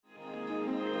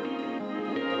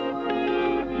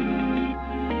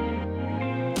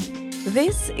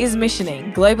This is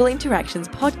Missioning, Global Interactions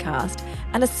podcast,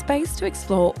 and a space to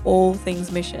explore all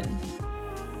things mission.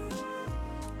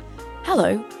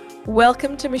 Hello,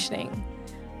 welcome to Missioning.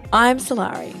 I'm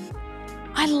Solari.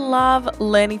 I love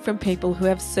learning from people who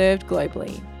have served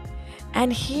globally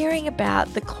and hearing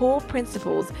about the core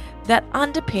principles that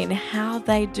underpin how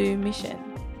they do mission.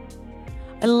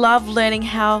 I love learning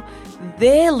how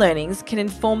their learnings can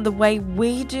inform the way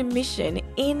we do mission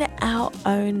in our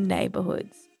own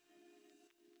neighbourhoods.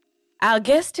 Our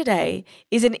guest today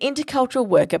is an intercultural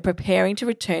worker preparing to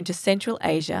return to Central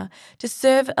Asia to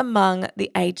serve among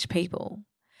the aged people.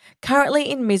 Currently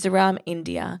in Mizoram,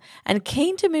 India, and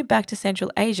keen to move back to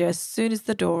Central Asia as soon as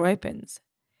the door opens.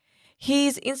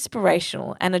 He's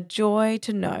inspirational and a joy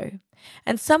to know,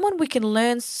 and someone we can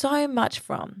learn so much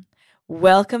from.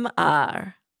 Welcome,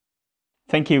 R.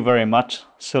 Thank you very much,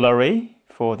 Solari,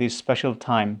 for this special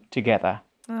time together.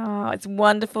 Oh, it's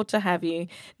wonderful to have you.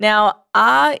 Now,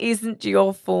 R isn't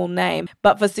your full name,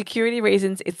 but for security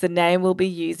reasons, it's the name we'll be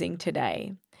using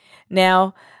today.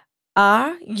 Now,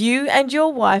 R, you and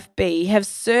your wife B have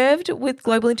served with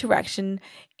Global Interaction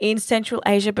in Central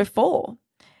Asia before,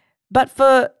 but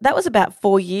that was about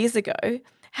 4 years ago.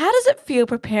 How does it feel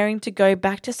preparing to go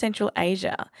back to Central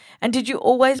Asia? And did you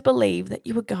always believe that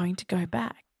you were going to go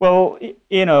back? Well,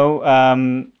 we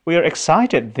are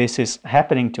excited this is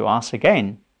happening to us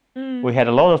again. We had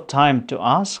a lot of time to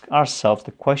ask ourselves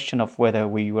the question of whether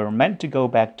we were meant to go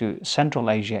back to Central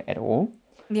Asia at all.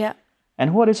 Yeah.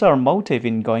 And what is our motive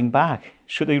in going back?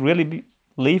 Should we really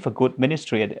leave a good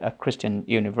ministry at a Christian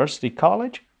university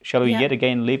college? Shall we yet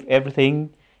again leave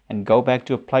everything and go back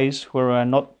to a place where we're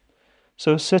not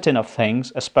so certain of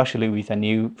things, especially with a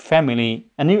new family,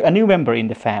 a new member in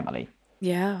the family?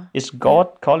 Yeah. Is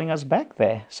God calling us back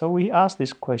there? So we ask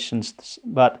these questions,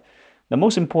 but the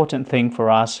most important thing for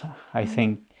us, I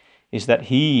think, is that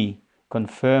He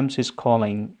confirms His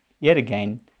calling yet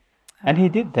again, and He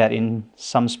did that in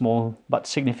some small but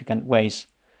significant ways.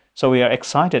 So we are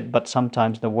excited, but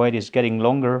sometimes the wait is getting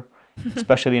longer,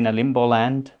 especially in a limbo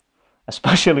land,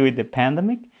 especially with the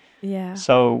pandemic. Yeah.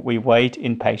 So we wait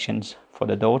in patience for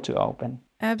the door to open.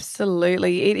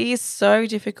 Absolutely. It is so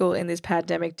difficult in this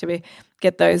pandemic to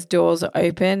get those doors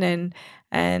open,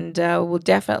 and we'll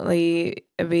definitely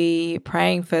be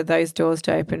praying for those doors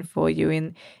to open for you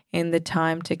in the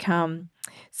time to come.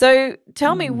 So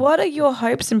tell me, what are your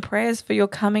hopes and prayers for your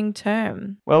coming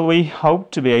term? Well, we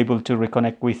hope to be able to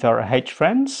reconnect with our H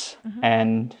friends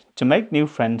and to make new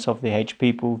friends of the H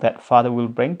people that Father will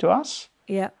bring to us.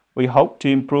 Yeah. We hope to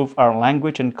improve our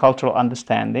language and cultural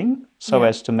understanding so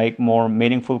as to make more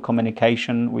meaningful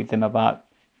communication with them about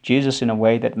Jesus in a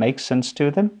way that makes sense to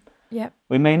them. Yeah.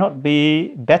 We may not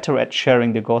be better at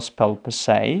sharing the gospel per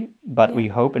se, but we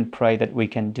hope and pray that we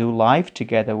can do life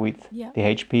together with the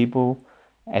H people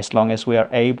as long as we are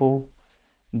able,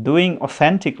 doing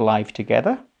authentic life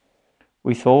together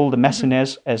with all the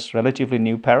messiness as relatively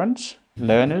new parents,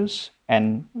 learners,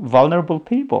 and vulnerable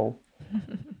people.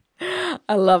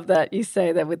 I love that you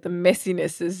say that with the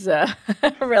messiness as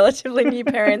relatively new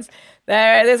parents.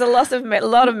 There's a lot of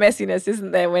messiness,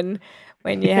 isn't there, when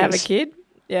you have a kid?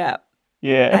 Yeah.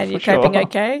 Yeah. And you're coping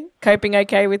okay? Coping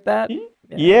okay with that?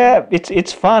 Yeah,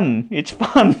 it's fun. It's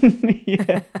fun.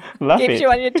 Yeah, love it. Keeps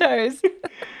you on your toes.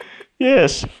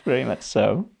 Yes, very much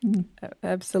so.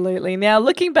 Absolutely. Now,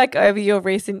 looking back over your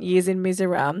recent years in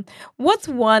Mizoram, what's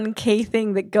one key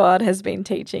thing that God has been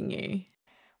teaching you?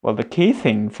 Well, the key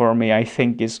thing for me, I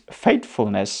think, is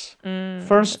faithfulness.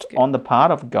 First, on the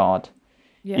part of God.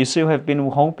 Yeah. You see, have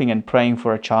been hoping and praying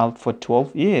for a child for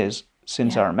 12 years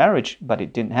since our marriage, but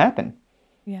it didn't happen.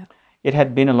 Yeah. It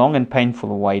had been a long and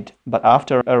painful wait, but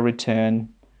after our return,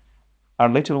 our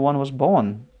little one was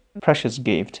born. Precious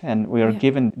gift, and we are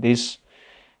given this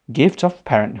gift of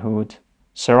parenthood,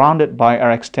 surrounded by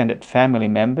our extended family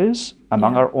members,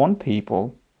 among our own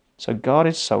people. So God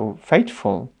is so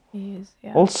faithful. He is,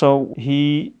 Also,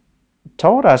 He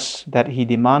taught us that He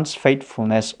demands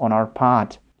faithfulness on our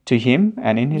part to Him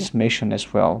and in His mission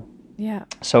as well. Yeah.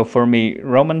 So for me,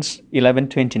 Romans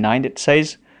 11:29, it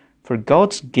says, "For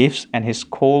God's gifts and His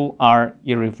call are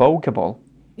irrevocable."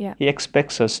 Yeah. He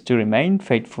expects us to remain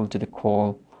faithful to the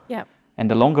call. Yeah. And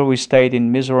the longer we stayed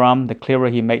in Mizoram, the clearer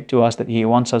He made to us that He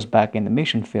wants us back in the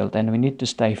mission field, and we need to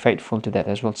stay faithful to that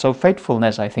as well. So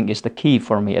faithfulness, I think, is the key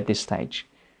for me at this stage.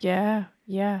 Yeah,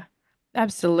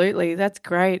 absolutely. That's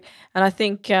great. And I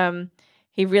think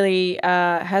He really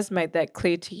has made that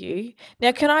clear to you.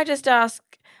 Now, can I just ask,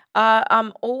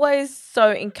 I'm always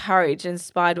so encouraged and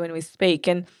inspired when we speak,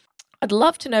 and I'd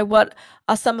love to know what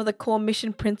are some of the core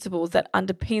mission principles that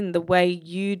underpin the way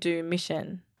you do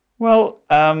mission. Well,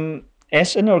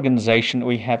 as an organization,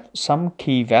 we have some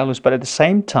key values, but at the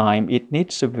same time, it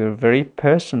needs to be very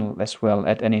personal as well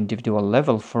at an individual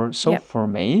level. Yep. For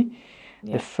me,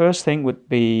 the Yep. first thing would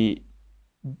be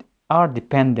our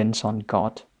dependence on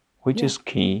God, which Yeah. is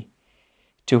key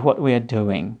to what we are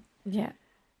doing. Yeah.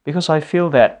 Because I feel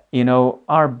that,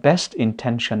 our best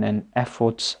intention and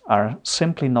efforts are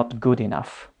simply not good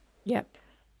enough. Yep.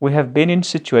 We have been in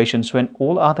situations when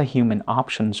all other human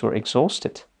options were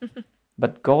exhausted,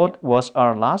 but God was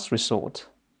our last resort.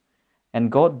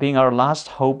 And God being our last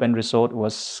hope and resort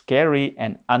was scary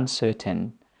and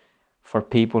uncertain for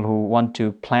people who want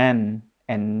to plan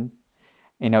and,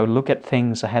 look at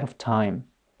things ahead of time.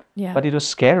 Yeah. But it was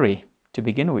scary to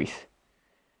begin with.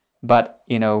 But,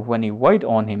 when you wait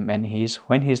on him and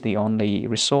when he's the only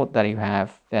resort that you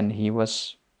have, then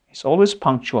he's always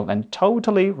punctual and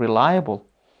totally reliable.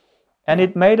 And Yeah.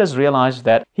 it made us realize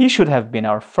that he should have been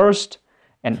our first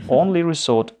and only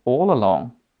resort all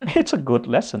along. It's a good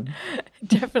lesson.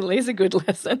 Definitely is a good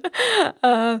lesson.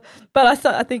 But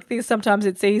I think sometimes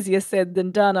it's easier said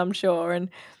than done, I'm sure. And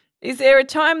is there a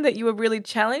time that you were really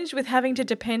challenged with having to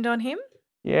depend on him?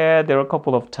 Yeah, there were a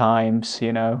couple of times,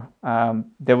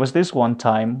 there was this one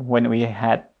time when we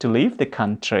had to leave the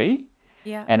country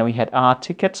Yeah. and we had our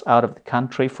tickets out of the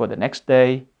country for the next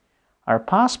day. Our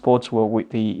passports were with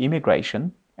the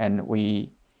immigration, and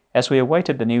as we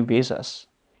awaited the new visas,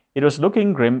 it was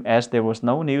looking grim as there was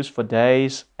no news for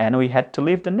days, and we had to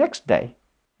leave the next day.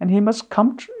 And he must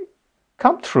come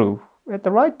through at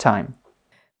the right time.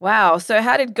 Wow. So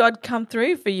how did God come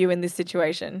through for you in this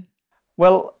situation?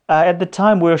 Well, at the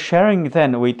time we were sharing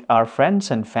then with our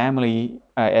friends and family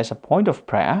as a point of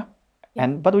prayer,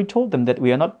 but we told them that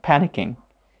we are not panicking.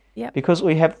 Yep. Because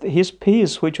we have his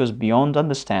peace, which was beyond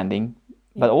understanding,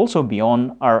 but also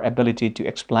beyond our ability to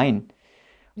explain.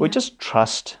 We just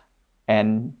trust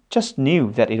and just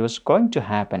knew that it was going to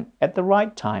happen at the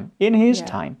right time, in his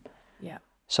time. Yeah.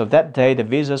 So that day the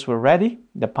visas were ready,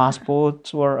 the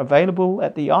passports were available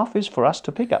at the office for us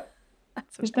to pick up.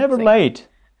 It's never late,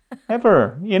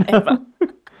 ever, Ever.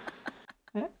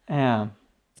 Yeah.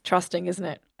 It's trusting, isn't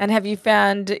it? And have you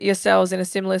found yourselves in a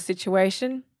similar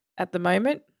situation at the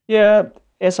moment? Yeah,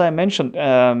 as I mentioned,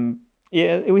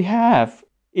 we have.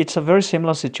 It's a very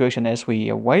similar situation as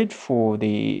we wait for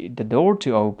the door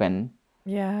to open.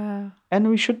 Yeah. And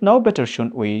we should know better,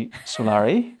 shouldn't we,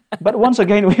 Sulari? But once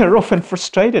again, we are often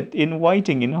frustrated in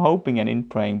waiting, in hoping, and in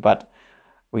praying. But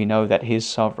we know that He's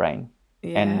sovereign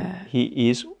and He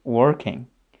is working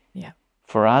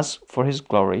for us, for His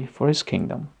glory, for His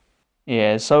kingdom.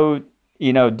 Yeah, so,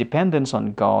 dependence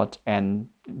on God and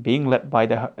being led by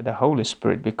the Holy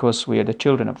Spirit, because we are the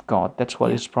children of God. That's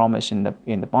what is promised in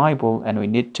the Bible, and we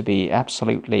need to be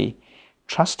absolutely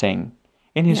trusting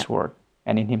in His Word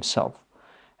and in Himself.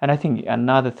 And I think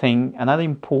another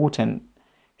important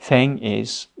thing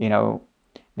is, the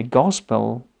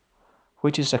gospel,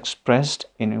 which is expressed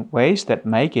in ways that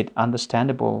make it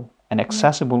understandable and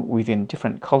accessible within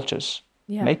different cultures,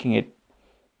 making it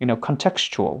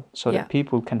contextual, so that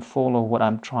people can follow what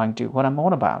I'm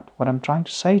on about, what I'm trying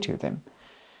to say to them.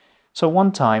 So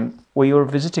one time we were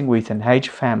visiting with an Hage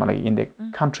family in the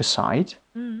countryside,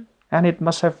 and it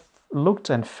must have looked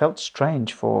and felt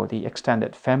strange for the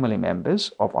extended family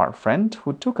members of our friend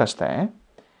who took us there.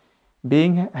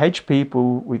 Being Hage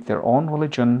people with their own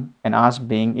religion and us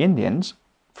being Indians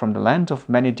from the land of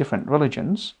many different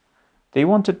religions, they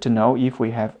wanted to know if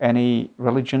we have any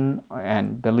religion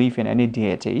and believe in any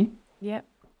deity. Yep.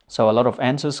 So a lot of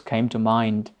answers came to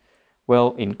mind.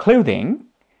 Well, including,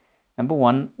 number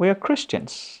one, we are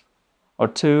Christians. Or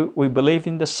two, we believe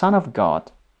in the Son of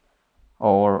God.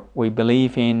 Or we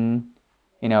believe in,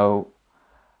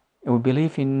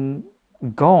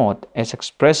 God as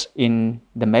expressed in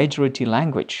the majority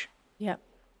language. Yep.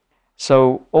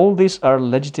 So all these are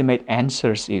legitimate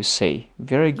answers, you see.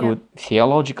 Very good,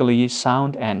 theologically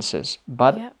sound answers.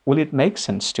 But will it make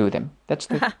sense to them? That's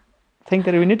the thing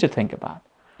that we need to think about.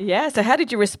 Yeah, so how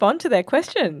did you respond to their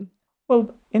question?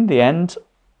 Well, in the end,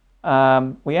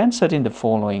 we answered in the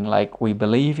following, like, we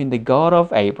believe in the God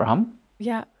of Abraham.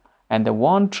 Yeah. And the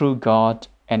one true God,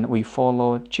 and we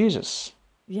follow Jesus.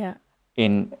 Yeah.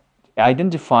 In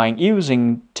identifying,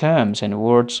 using terms and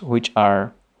words which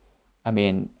are,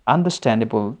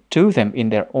 understandable to them in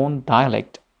their own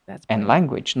dialect and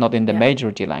language, not in the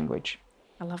majority language.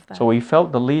 I love that. So we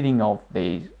felt the leading of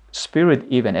the Spirit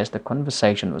even as the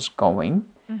conversation was going.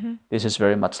 Mm-hmm. This is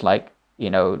very much like,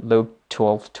 Luke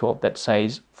 12:12 that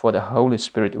says, for the Holy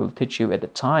Spirit will teach you at the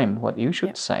time what you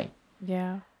should say.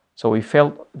 Yeah. So we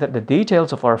felt that the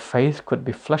details of our faith could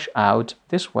be fleshed out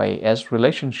this way as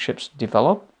relationships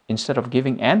develop instead of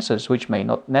giving answers which may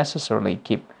not necessarily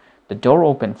keep the door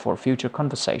open for future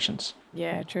conversations.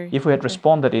 Yeah, true. If we had true.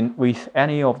 responded with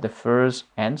any of the first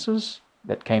answers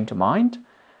that came to mind,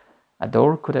 a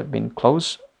door could have been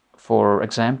closed. For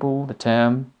example, the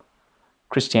term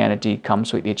Christianity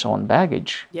comes with its own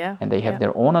baggage, Yeah, and they have yeah.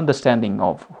 their own understanding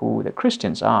of who the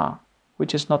Christians are,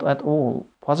 which is not at all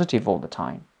positive all the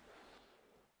time.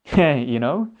 You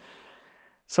know?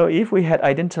 So if we had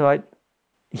identified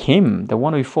him, the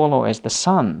one we follow, as the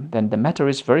Son, then the matter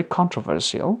is very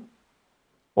controversial.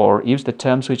 Or use the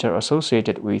terms which are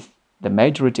associated with the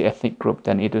majority ethnic group,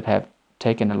 then it would have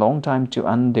taken a long time to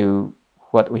undo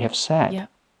what we have said. Yeah,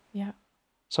 yeah.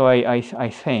 So I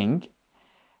think,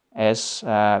 as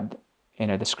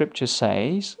the scripture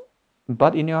says,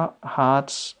 but in your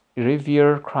hearts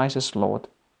revere Christ as Lord,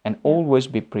 and always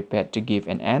be prepared to give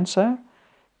an answer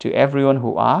to everyone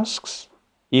who asks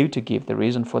you to give the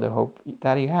reason for the hope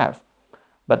that you have.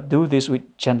 But do this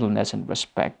with gentleness and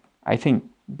respect. I think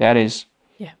that is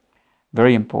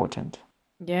very important.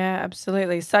 Yeah,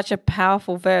 absolutely. Such a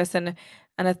powerful verse and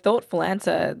a thoughtful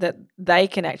answer that they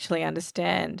can actually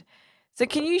understand. So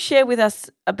can you share with us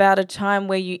about a time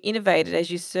where you innovated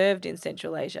as you served in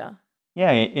Central Asia?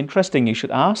 Yeah, interesting you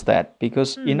should ask that,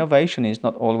 because innovation is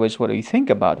not always what you think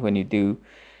about when you do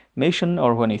mission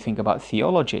or when you think about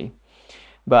theology.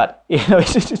 But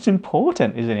it's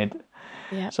important, isn't it?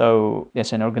 Yeah. So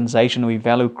as an organization, we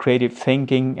value creative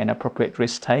thinking and appropriate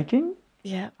risk-taking.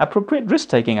 Yeah. Appropriate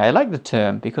risk-taking, I like the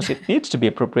term, because it needs to be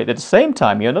appropriate at the same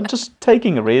time. You're not just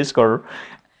taking a risk or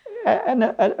an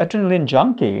adrenaline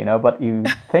junkie, but you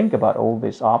think about all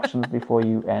these options before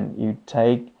you, and you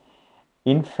take,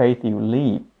 in faith, you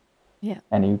leap,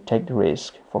 and you take the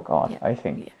risk for God, I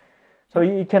think. Yeah. So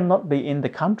you cannot be in the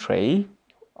country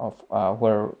of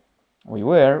where we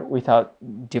were without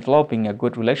developing a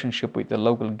good relationship with the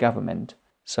local government.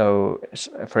 So,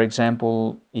 for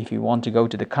example, if you want to go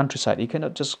to the countryside, you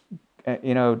cannot just,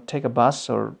 take a bus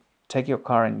or take your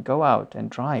car and go out and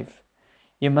drive.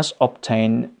 You must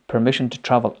obtain permission to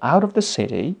travel out of the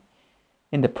city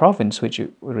in the province, which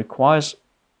requires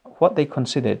what they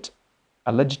considered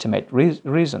a legitimate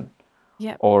reason.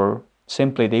 Yeah. Or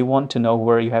simply they want to know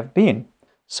where you have been.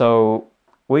 So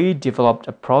we developed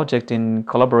a project in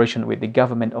collaboration with the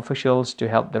government officials to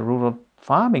help the rural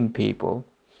farming people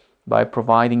by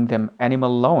providing them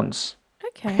animal loans.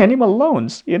 Okay. Animal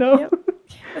loans, Yep.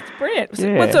 That's brilliant.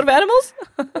 Yeah. What sort of animals?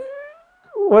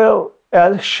 Well,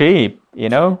 sheep,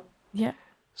 Yeah.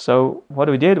 So what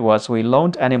we did was we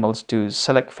loaned animals to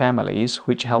select families,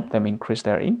 which helped them increase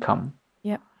their income.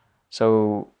 Yep.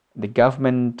 So the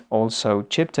government also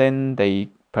chipped in. They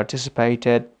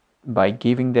participated by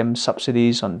giving them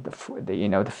subsidies on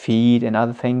the feed and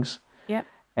other things. Yep.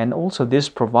 And also this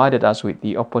provided us with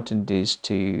the opportunities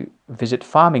to visit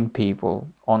farming people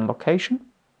on location,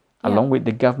 along with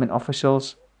the government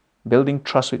officials, building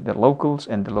trust with the locals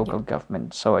and the local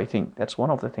government. So I think that's one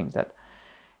of the things that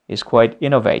is quite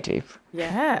innovative.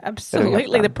 Yeah,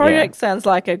 absolutely. The project sounds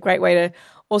like a great way to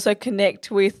also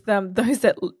connect with those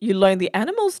that you loan the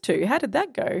animals to. How did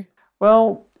that go?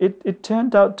 Well, it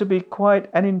turned out to be quite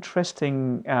an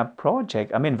interesting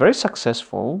project. I mean, very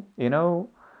successful.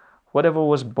 Whatever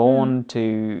was born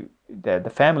to the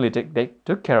family, they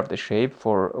took care of the sheep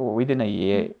for within a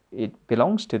year. It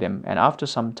belongs to them. And after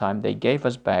some time, they gave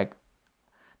us back,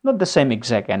 not the same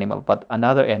exact animal, but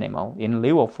another animal in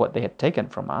lieu of what they had taken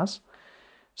from us.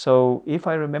 So if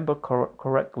I remember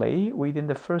correctly, within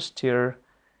the first year,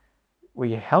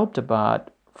 we helped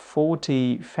about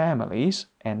 40 families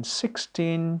and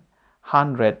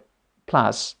 1,600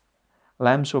 plus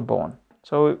lambs were born.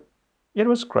 So it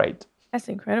was great. That's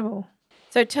incredible.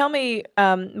 So tell me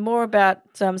more about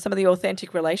some of the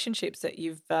authentic relationships that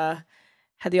you've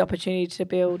had the opportunity to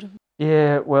build.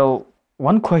 Yeah, well,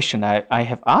 one question I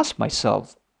have asked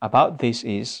myself about this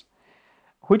is,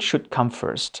 which should come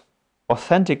first?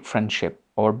 Authentic friendship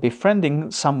or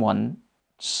befriending someone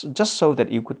just so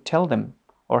that you could tell them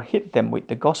or hit them with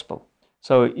the gospel?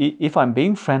 So if I'm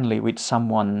being friendly with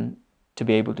someone to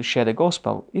be able to share the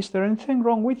gospel, is there anything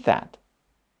wrong with that?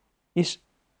 Is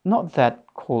not that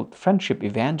called friendship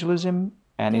evangelism,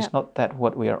 and is not that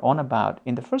what we are on about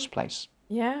in the first place?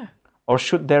 Yeah. Or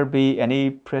should there be any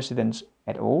precedence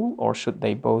at all, or should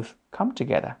they both come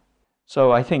together?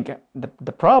 So I think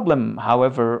the problem,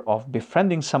 however, of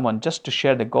befriending someone just to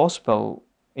share the gospel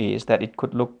is that it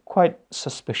could look quite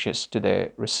suspicious to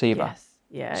the receiver. Yes.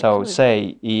 Yeah. So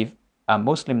say if a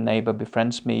Muslim neighbor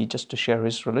befriends me just to share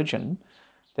his religion,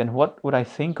 then what would I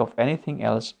think of anything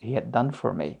else he had done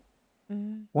for me?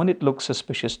 Wouldn't it look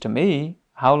suspicious to me?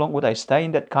 How long would I stay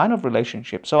in that kind of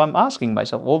relationship? So I'm asking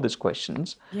myself all these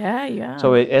questions. Yeah, yeah.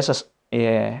 So as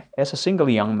a single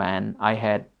young man, I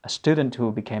had a student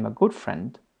who became a good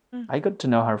friend. I got to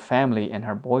know her family and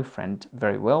her boyfriend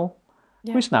very well,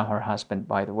 who is now her husband,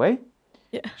 by the way.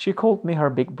 Yeah. She called me her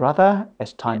big brother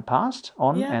as time passed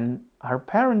on, Yeah. and her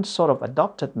parents sort of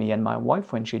adopted me and my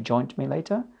wife when she joined me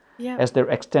later Yeah. as their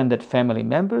extended family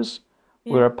members.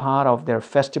 We were part of their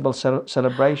festival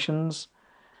celebrations,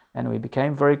 and we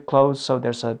became very close. So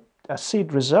there's a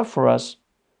seat reserved for us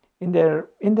in their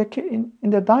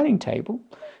dining table.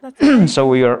 That's So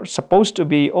we are supposed to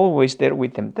be always there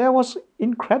with them. That was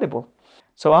incredible.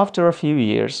 So after a few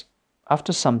years,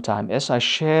 after some time, as I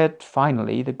shared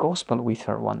finally the gospel with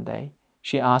her one day,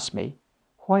 she asked me,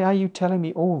 "Why are you telling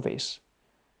me all this?"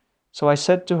 So I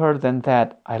said to her then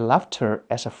that I loved her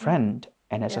as a friend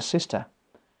and as a sister.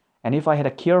 And if I had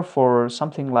a cure for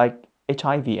something like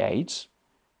HIV/AIDS,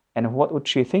 and what would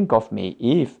she think of me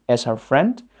if, as her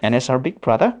friend and as her big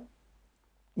brother,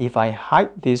 if I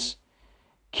hide this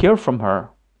cure from her,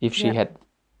 if she had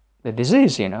the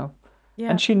disease,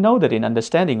 And she nodded in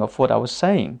understanding of what I was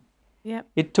saying. Yeah.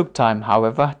 It took time,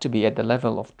 however, to be at the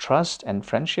level of trust and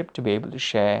friendship to be able to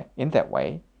share in that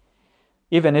way.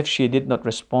 Even if she did not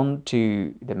respond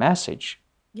to the message,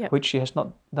 which she has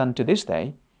not done to this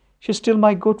day, she's still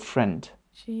my good friend.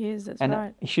 She is, that's and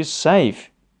right. she's safe.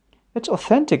 It's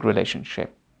authentic relationship,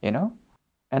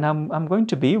 And I'm going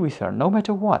to be with her no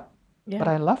matter what. Yeah. But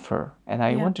I love her, and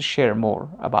I want to share more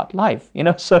about life,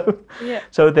 So, Yeah.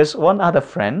 so there's one other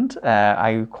friend.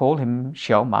 I call him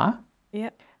Xiao Ma.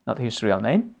 Yeah. Not his real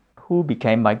name, who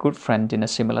became my good friend in a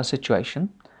similar situation.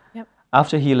 Yep.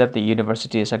 After he left the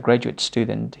university as a graduate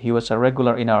student, he was a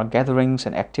regular in our gatherings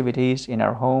and activities in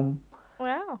our home.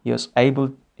 Wow. He was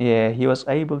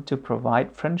able to provide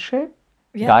friendship,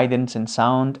 guidance and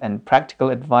sound and practical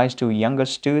advice to younger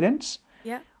students.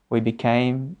 Yeah. We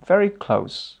became very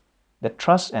close. The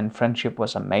trust and friendship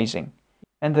was amazing.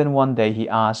 And then one day he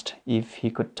asked if he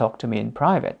could talk to me in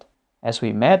private. As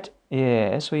we met,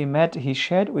 he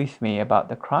shared with me about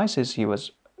the crisis he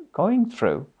was going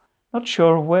through. Not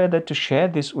sure whether to share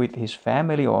this with his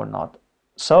family or not.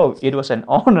 So it was an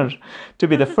honor to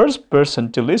be the first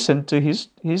person to listen to his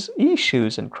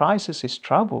issues and crises, his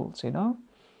troubles,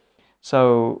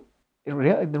 So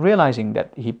realizing that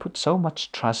he put so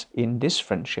much trust in this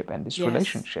friendship and this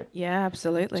relationship. Yeah,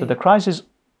 absolutely. So the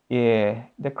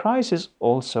crisis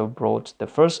also brought the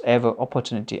first ever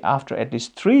opportunity after at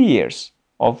least 3 years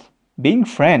of being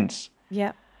friends.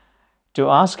 Yeah. To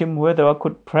ask him whether I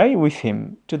could pray with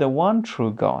him to the one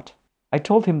true God. I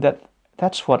told him that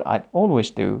that's what I'd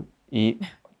always do.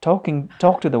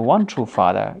 Talk to the one true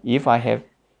Father if I have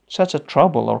such a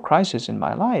trouble or crisis in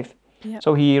my life. Yep.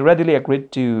 So he readily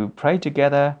agreed to pray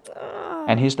together.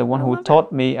 And he's the one who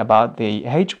taught me about the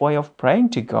H way of praying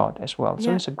to God as well.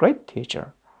 So he's a great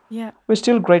teacher. Yeah. We're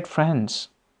still great friends.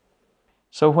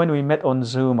 So when we met on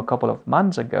Zoom a couple of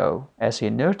months ago, as he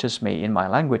nurtures me in my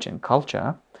language and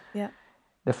culture,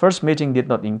 the first meeting did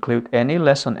not include any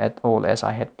lesson at all as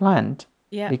I had planned,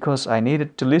 because I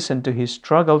needed to listen to his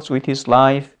struggles with his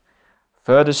life,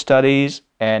 further studies,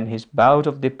 and his bout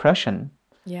of depression.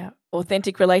 Yeah.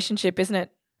 Authentic relationship, isn't it?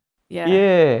 Yeah.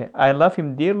 Yeah, I love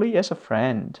him dearly as a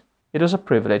friend. It was a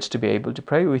privilege to be able to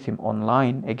pray with him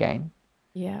online again.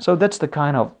 Yeah. So that's the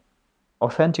kind of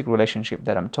authentic relationship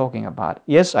that I'm talking about.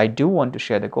 Yes, I do want to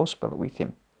share the gospel with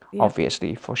him,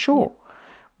 obviously, for sure.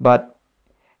 But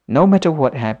no matter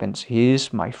what happens, he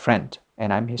is my friend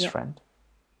and I'm his friend.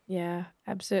 Yeah,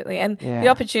 absolutely. And the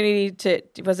opportunity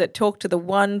to, talk to the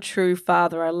one true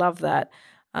Father, I love that.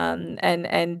 And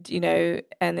in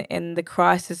the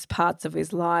crisis parts of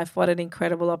his life, what an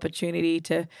incredible opportunity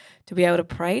to be able to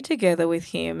pray together with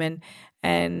him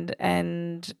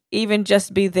and even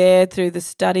just be there through the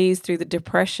studies, through the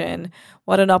depression.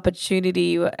 What an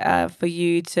opportunity for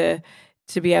you to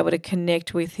be able to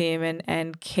connect with him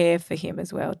and care for him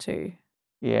as well too.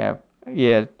 Yeah,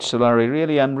 Sulari,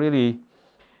 really, I'm really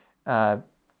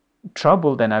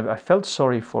troubled, and I felt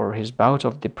sorry for his bout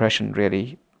of depression,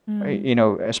 really.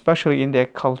 Especially in their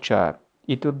culture,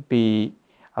 it would be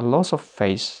a loss of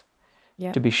faith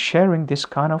to be sharing this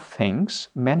kind of things,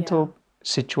 mental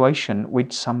situation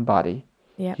with somebody.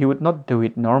 He would not do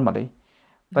it normally.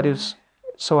 But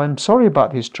so I'm sorry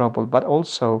about his trouble, but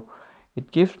also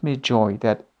it gives me joy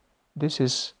that this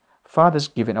is Father's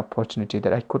given opportunity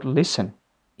that I could listen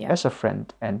as a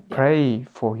friend and pray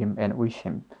for him and with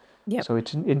him. So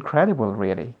it's incredible,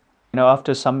 really.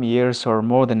 After some years or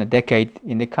more than a decade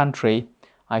in the country,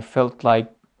 I felt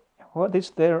like, what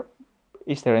is there?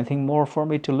 Is there anything more for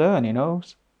me to learn,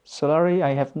 Solari,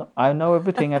 I know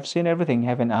everything. I've seen everything,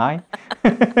 haven't I?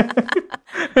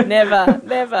 Never,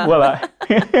 never. Well,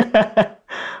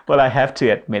 well, I have to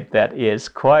admit that is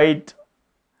quite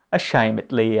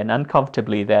ashamedly and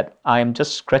uncomfortably that I am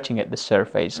just scratching at the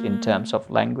surface in terms of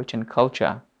language and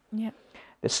culture. Yeah.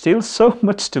 There's still so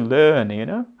much to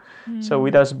learn. So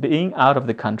with us being out of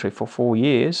the country for 4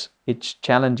 years, it's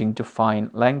challenging to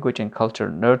find language and culture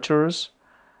nurturers,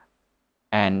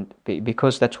 and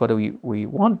because that's what we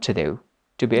want to do,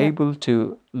 to be able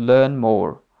to learn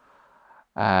more,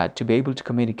 to be able to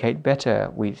communicate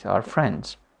better with our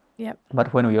friends. Yep.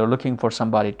 But when we are looking for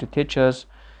somebody to teach us,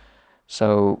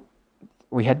 so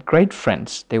we had great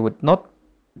friends. They would not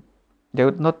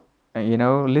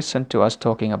listen to us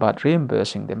talking about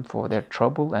reimbursing them for their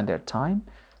trouble and their time.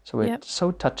 So we're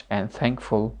so touched and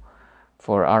thankful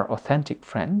for our authentic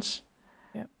friends.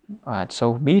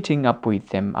 So meeting up with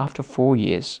them after 4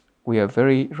 years, we are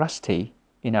very rusty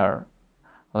in our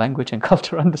language and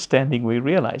culture understanding. We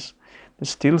realize there's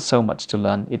still so much to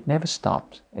learn. It never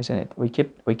stops, isn't it? We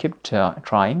keep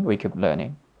trying, we keep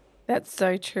learning. That's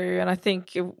so true, and I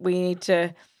think we need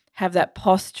to have that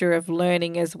posture of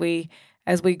learning as we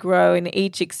grow in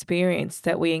each experience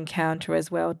that we encounter as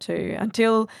well too,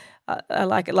 until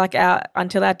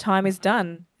until our time is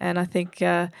done. And I think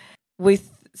with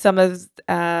some of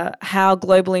how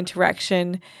global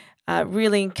interaction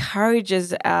really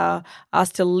encourages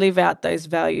us to live out those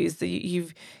values.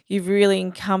 You've really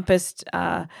encompassed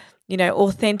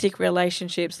authentic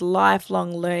relationships,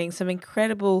 lifelong learning, some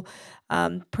incredible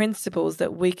principles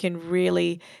that we can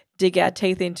really dig our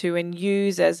teeth into and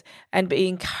use and be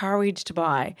encouraged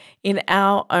by in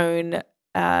our own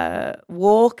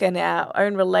walk and our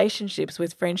own relationships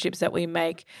with friendships that we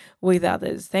make with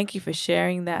others. Thank you for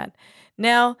sharing that.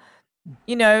 Now,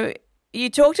 you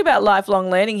talked about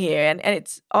lifelong learning here, and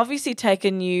it's obviously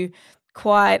taken you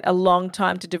quite a long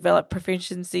time to develop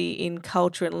proficiency in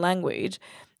culture and language.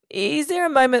 Is there a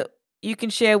moment you can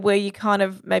share where you kind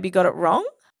of maybe got it wrong?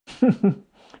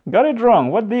 Got it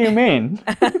wrong? What do you mean?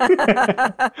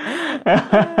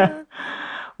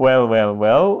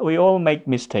 Well, we all make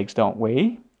mistakes, don't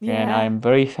we? Yeah. And I'm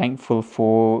very thankful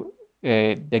for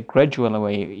the gradual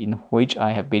way in which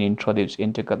I have been introduced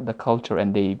into the culture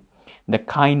and the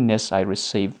kindness I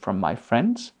received from my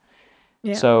friends.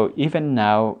 Yeah. So even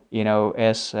now,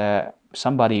 as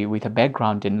somebody with a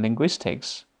background in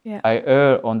linguistics, I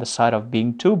err on the side of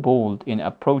being too bold in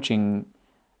approaching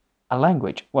a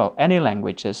language, any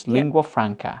language, as lingua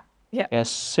franca, as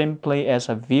simply as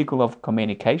a vehicle of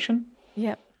communication.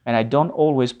 Yeah. And I don't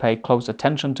always pay close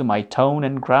attention to my tone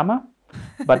and grammar,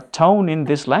 but tone in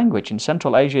this language in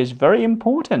Central Asia is very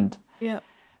important. Yeah.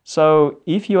 So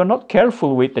if you are not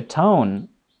careful with the tone,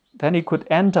 then you could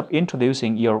end up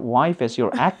introducing your wife as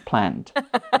your eggplant.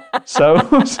 So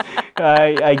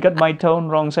I got my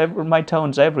tones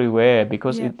everywhere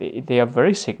because they are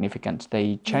very significant.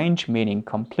 They change meaning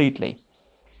completely.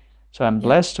 So I'm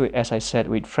blessed, as I said,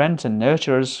 with friends and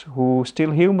nurturers who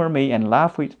still humor me and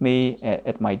laugh with me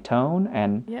at my tone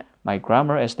and my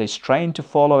grammar as they strain to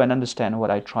follow and understand what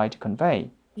I try to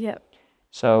convey. Yeah.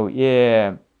 So,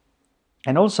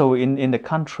 and also in the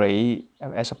country,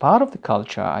 as a part of the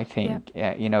culture, I think,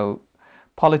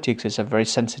 politics is a very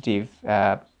sensitive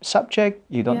subject.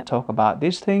 You don't talk about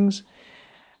these things.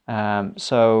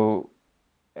 So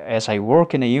as I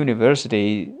work in a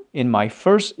university, in my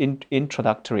first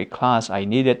introductory class, I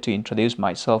needed to introduce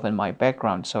myself and my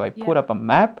background. So I put up a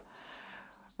map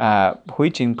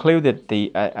which included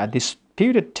the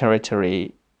disputed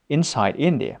territory inside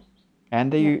India.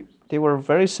 And they were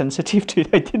very sensitive to it.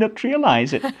 I did not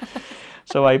realize it.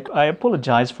 So I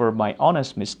apologize for my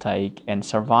honest mistake and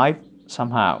survived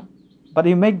somehow. But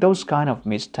you make those kind of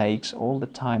mistakes all the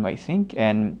time, I think.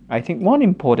 And I think one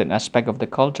important aspect of the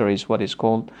culture is what is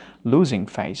called losing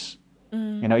face.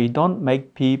 You don't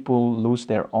make people lose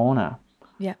their honor.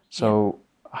 Yeah. So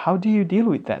how do you deal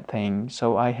with that thing?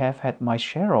 So I have had my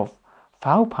share of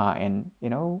faux pas and,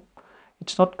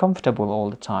 it's not comfortable all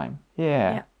the time.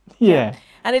 Yeah.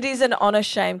 And it is an honor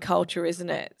shame culture, isn't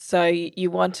it? So you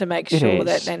want to make sure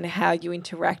that and how you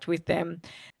interact with them,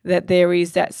 that there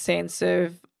is that sense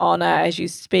of honor as you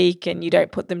speak and you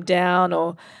don't put them down.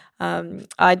 Or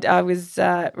I was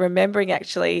remembering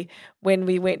actually when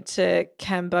we went to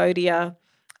Cambodia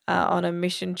on a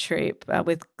mission trip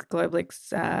with Global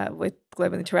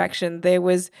Interaction, there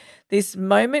was this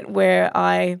moment where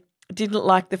I didn't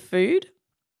like the food.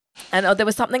 And there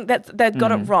was something that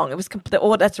got it wrong. It was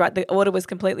the order was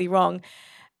completely wrong.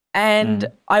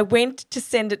 And I went to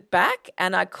send it back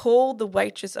and I called the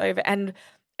waitress over and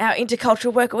our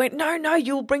intercultural worker went, no,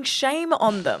 you'll bring shame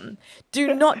on them.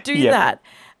 Do not do that.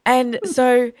 And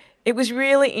so it was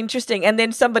really interesting. And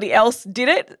then somebody else did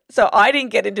it. So I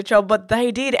didn't get into trouble, but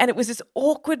they did. And it was this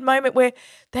awkward moment where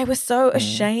they were so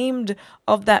ashamed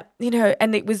of that,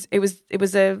 and it was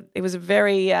a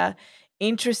very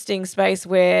interesting space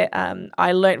where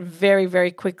I learnt very,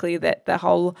 very quickly that the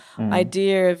whole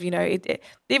idea of,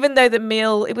 even though the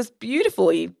meal, it was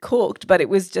beautifully cooked, but it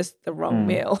was just the wrong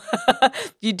meal.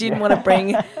 You didn't want to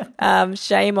bring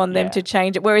shame on them to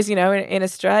change it. Whereas, in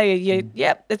Australia,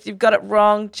 you've got it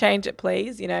wrong, change it,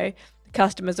 please. The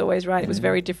customer's always right. It was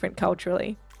very different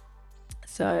culturally.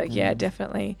 So, yeah,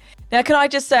 definitely. Now, can I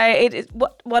just say,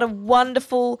 what a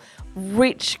wonderful,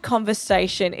 rich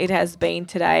conversation it has been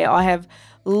today. I have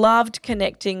loved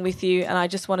connecting with you, and I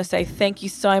just want to say thank you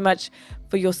so much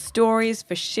for your stories,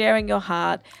 for sharing your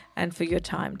heart, and for your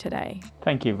time today.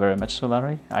 Thank you very much,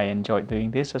 Sulari. I enjoyed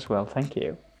doing this as well. Thank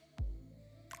you.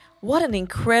 What an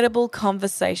incredible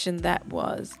conversation that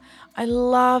was. I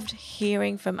loved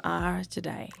hearing from Ara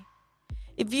today.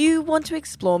 If you want to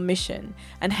explore mission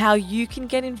and how you can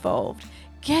get involved,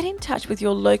 get in touch with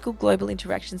your local Global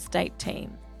Interaction State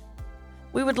team.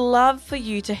 We would love for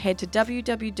you to head to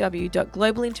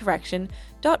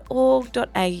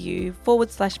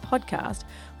www.globalinteraction.org.au/podcast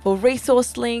for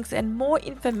resource links and more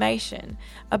information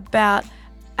about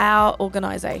our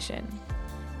organisation.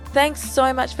 Thanks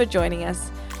so much for joining us.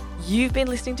 You've been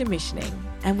listening to Missioning,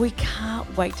 and we can't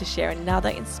wait to share another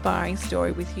inspiring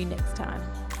story with you next time.